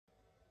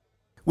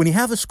When you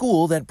have a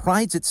school that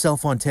prides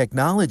itself on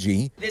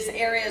technology This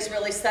area is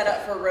really set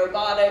up for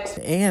robotics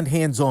and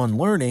hands-on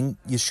learning,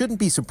 you shouldn't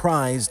be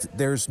surprised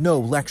there's no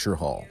lecture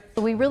hall.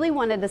 We really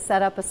wanted to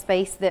set up a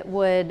space that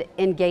would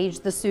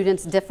engage the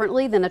students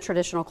differently than a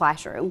traditional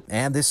classroom.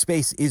 And this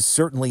space is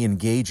certainly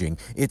engaging.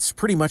 It's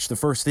pretty much the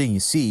first thing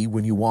you see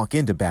when you walk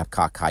into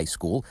Babcock High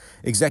School.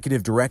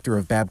 Executive Director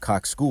of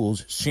Babcock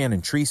Schools,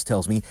 Shannon Treese,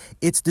 tells me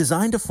it's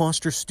designed to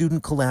foster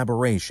student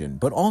collaboration,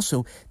 but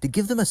also to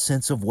give them a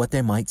sense of what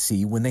they might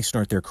see when they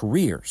start their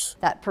careers.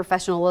 That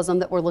professionalism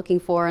that we're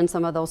looking for and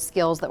some of those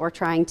skills that we're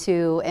trying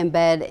to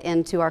embed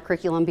into our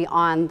curriculum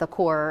beyond the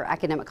core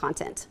academic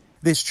content.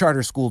 This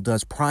charter school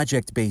does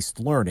project-based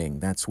learning.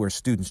 That's where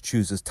students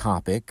choose a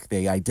topic,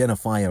 they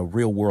identify a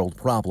real-world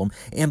problem,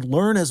 and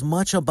learn as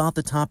much about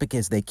the topic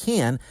as they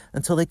can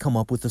until they come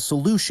up with a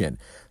solution.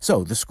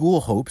 So the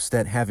school hopes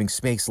that having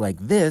space like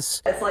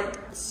this, it's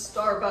like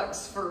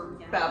Starbucks for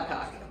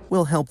Babcock,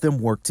 will help them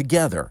work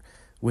together.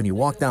 When you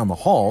walk down the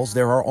halls,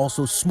 there are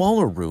also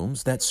smaller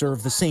rooms that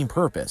serve the same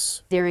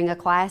purpose. During a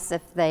class,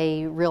 if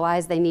they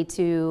realize they need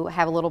to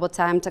have a little bit of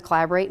time to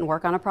collaborate and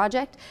work on a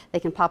project, they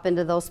can pop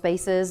into those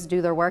spaces,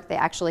 do their work. They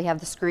actually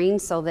have the screen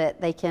so that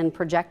they can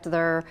project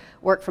their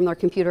work from their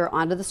computer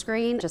onto the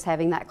screen, just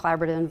having that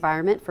collaborative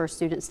environment for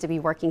students to be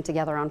working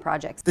together on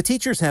projects. The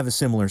teachers have a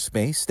similar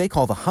space they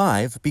call the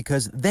Hive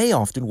because they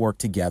often work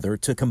together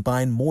to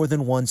combine more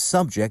than one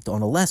subject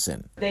on a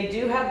lesson. They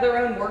do have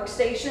their own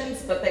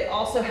workstations, but they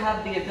also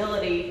have the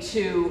ability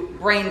to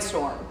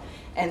brainstorm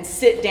and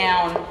sit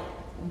down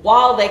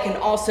while they can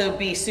also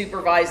be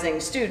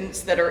supervising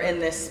students that are in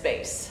this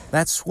space.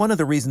 That's one of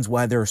the reasons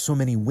why there are so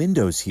many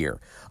windows here.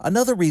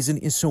 Another reason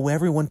is so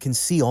everyone can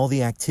see all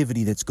the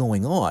activity that's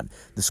going on.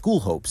 The school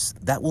hopes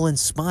that will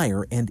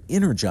inspire and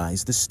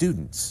energize the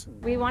students.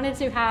 We wanted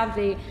to have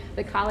the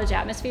college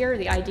atmosphere,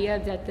 the idea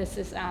that this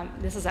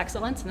is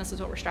excellence and this is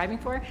what we're striving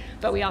for,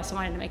 but we also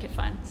wanted to make it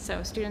fun.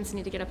 So students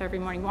need to get up every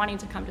morning wanting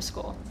to come to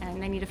school,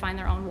 and they need to find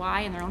their own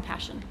why and their own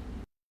passion.